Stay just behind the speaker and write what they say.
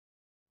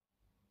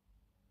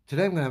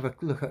Today I'm going to have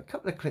a look at a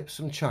couple of clips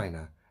from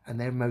China and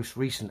their most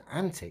recent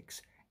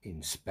antics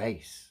in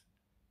space.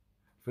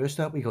 First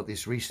up, we got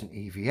this recent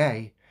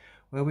EVA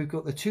where we've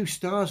got the two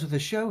stars of the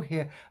show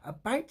here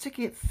about to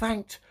get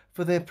thanked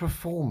for their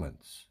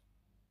performance.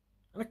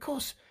 And of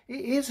course, it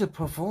is a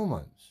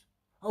performance,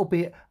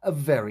 albeit a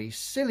very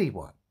silly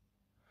one.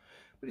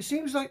 But it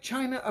seems like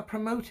China are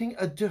promoting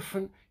a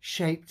different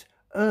shaped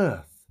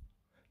Earth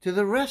to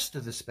the rest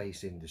of the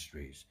space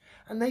industries,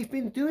 and they've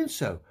been doing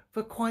so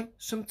for quite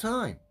some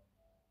time.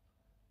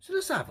 So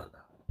let's have a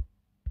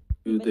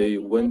look. The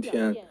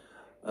Wentian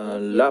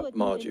lab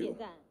module.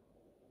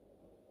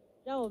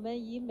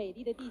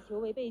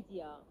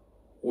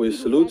 We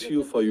salute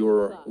you for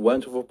your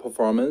wonderful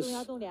performance.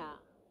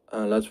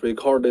 Let's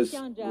record this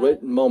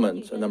great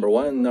moment, number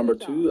one, number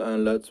two,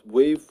 and let's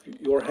wave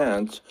your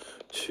hands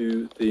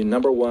to the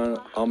number one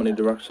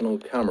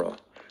omnidirectional camera.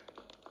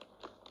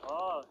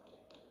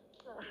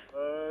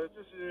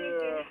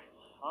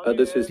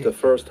 This is the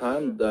first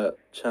time that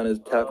Chinese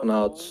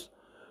technauts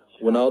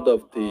went out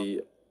of the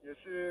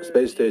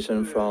space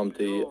station from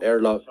the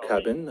airlock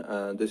cabin,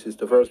 and this is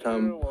the first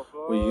time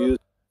we use.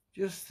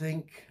 Just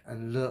think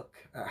and look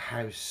at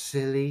how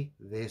silly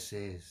this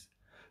is.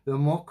 The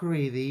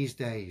mockery these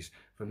days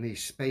from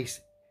these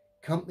space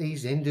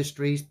companies,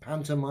 industries,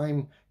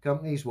 pantomime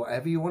companies,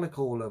 whatever you want to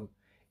call them,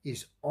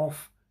 is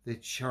off the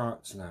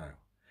charts now.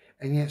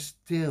 And yet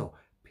still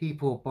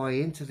people buy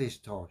into this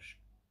tosh,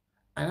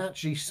 and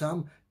actually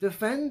some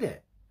defend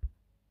it.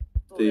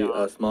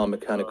 The small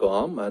mechanical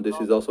arm, and this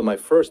is also my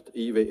first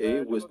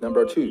EVA with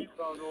number 2.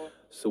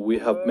 So we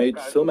have made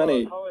so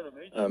many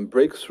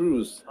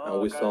breakthroughs,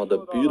 and we saw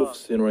the beautiful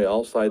scenery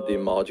outside the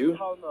module,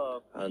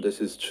 and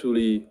this is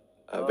truly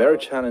very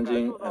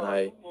challenging, and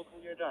I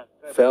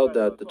felt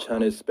that the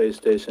Chinese space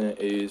station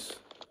is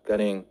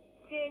getting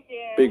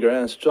bigger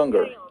and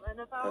stronger.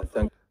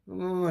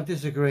 I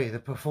disagree. The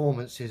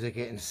performances are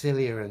getting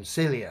sillier and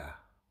sillier,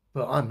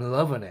 but I'm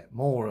loving it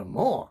more and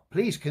more.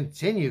 Please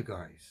continue,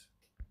 guys.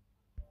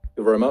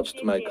 Thank you very much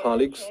to my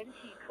colleagues.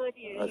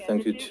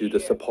 Thank you to the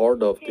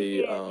support of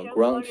the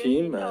ground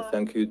team.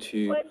 Thank you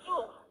to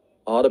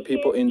all the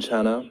people in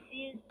China.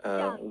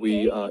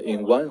 We are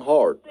in one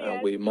heart,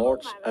 and we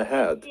march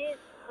ahead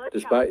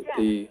despite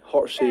the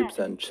hardships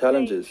and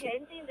challenges.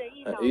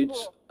 And each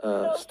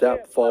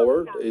step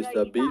forward is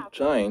the big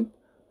giant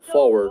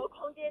forward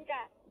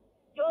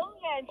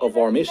of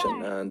our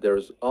mission, and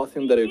there's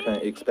nothing that you can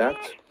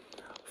expect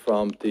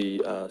from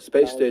the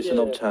space station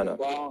of China.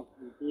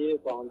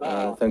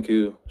 Thank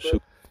you.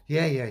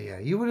 Yeah.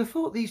 You would have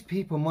thought these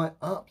people might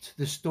up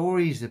the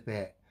stories a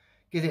bit,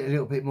 get it a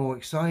little bit more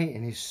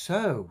exciting. It's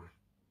so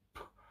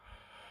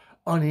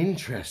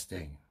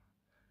uninteresting.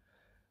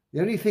 The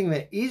only thing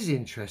that is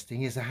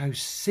interesting is how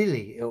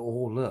silly it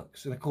all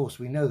looks. And of course,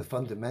 we know that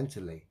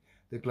fundamentally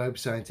the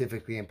globe's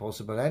scientifically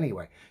impossible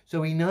anyway.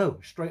 So we know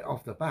straight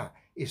off the bat,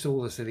 it's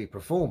all a silly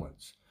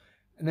performance.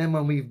 And then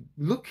when we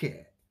look at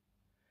it,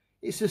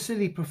 it's a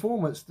silly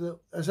performance that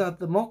has had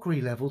the mockery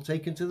level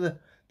taken to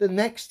the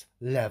next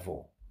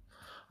level.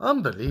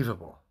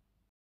 Unbelievable.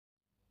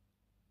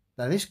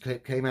 Now this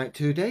clip came out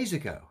 2 days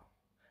ago,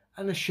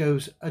 and it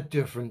shows a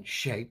different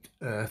shaped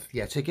Earth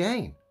yet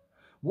again.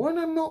 One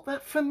I'm not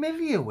that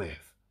familiar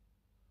with.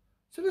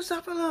 So let's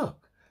have a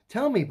look.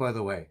 Tell me, by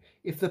the way,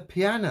 if the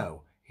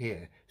piano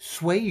here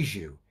sways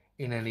you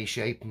in any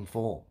shape and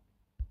form.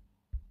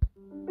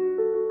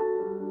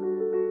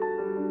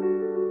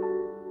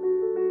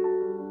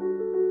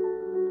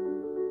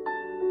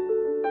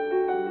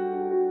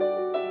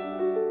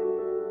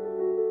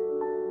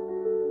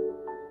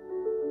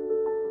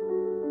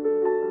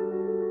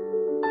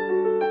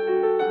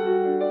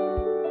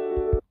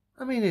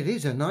 I mean, it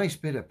is a nice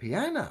bit of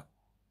piano.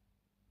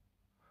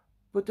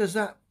 But does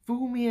that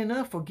fool me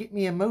enough or get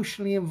me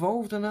emotionally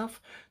involved enough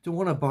to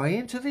want to buy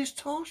into this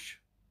tosh?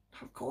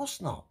 Of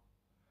course not.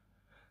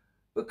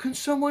 But can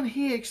someone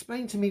here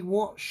explain to me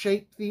what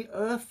shape the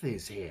Earth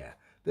is here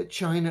that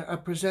China are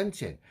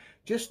presenting?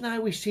 Just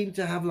now we seem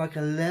to have like a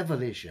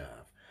levelish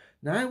Earth.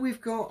 Now we've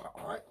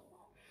got,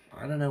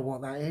 I don't know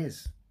what that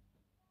is.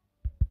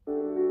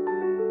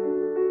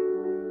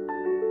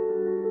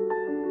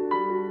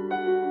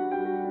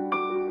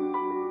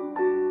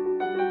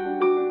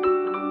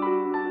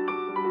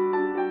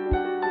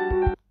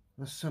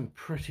 That's some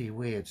pretty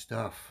weird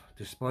stuff,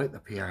 despite the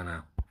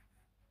piano.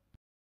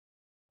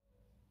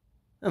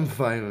 And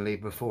finally,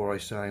 before I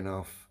sign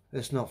off,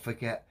 let's not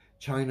forget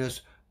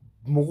China's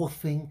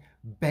morphing,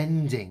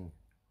 bending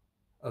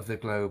of the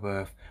globe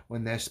Earth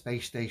when their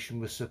space station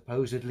was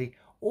supposedly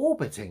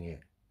orbiting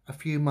it a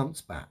few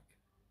months back.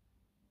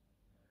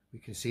 We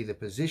can see the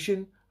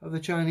position of the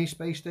Chinese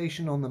space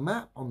station on the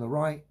map on the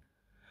right,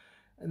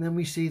 and then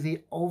we see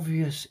the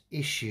obvious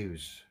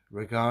issues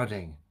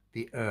regarding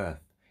the Earth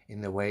in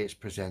the way it's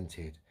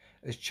presented,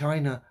 as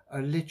China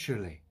are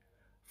literally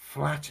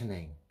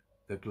flattening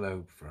the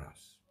globe for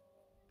us.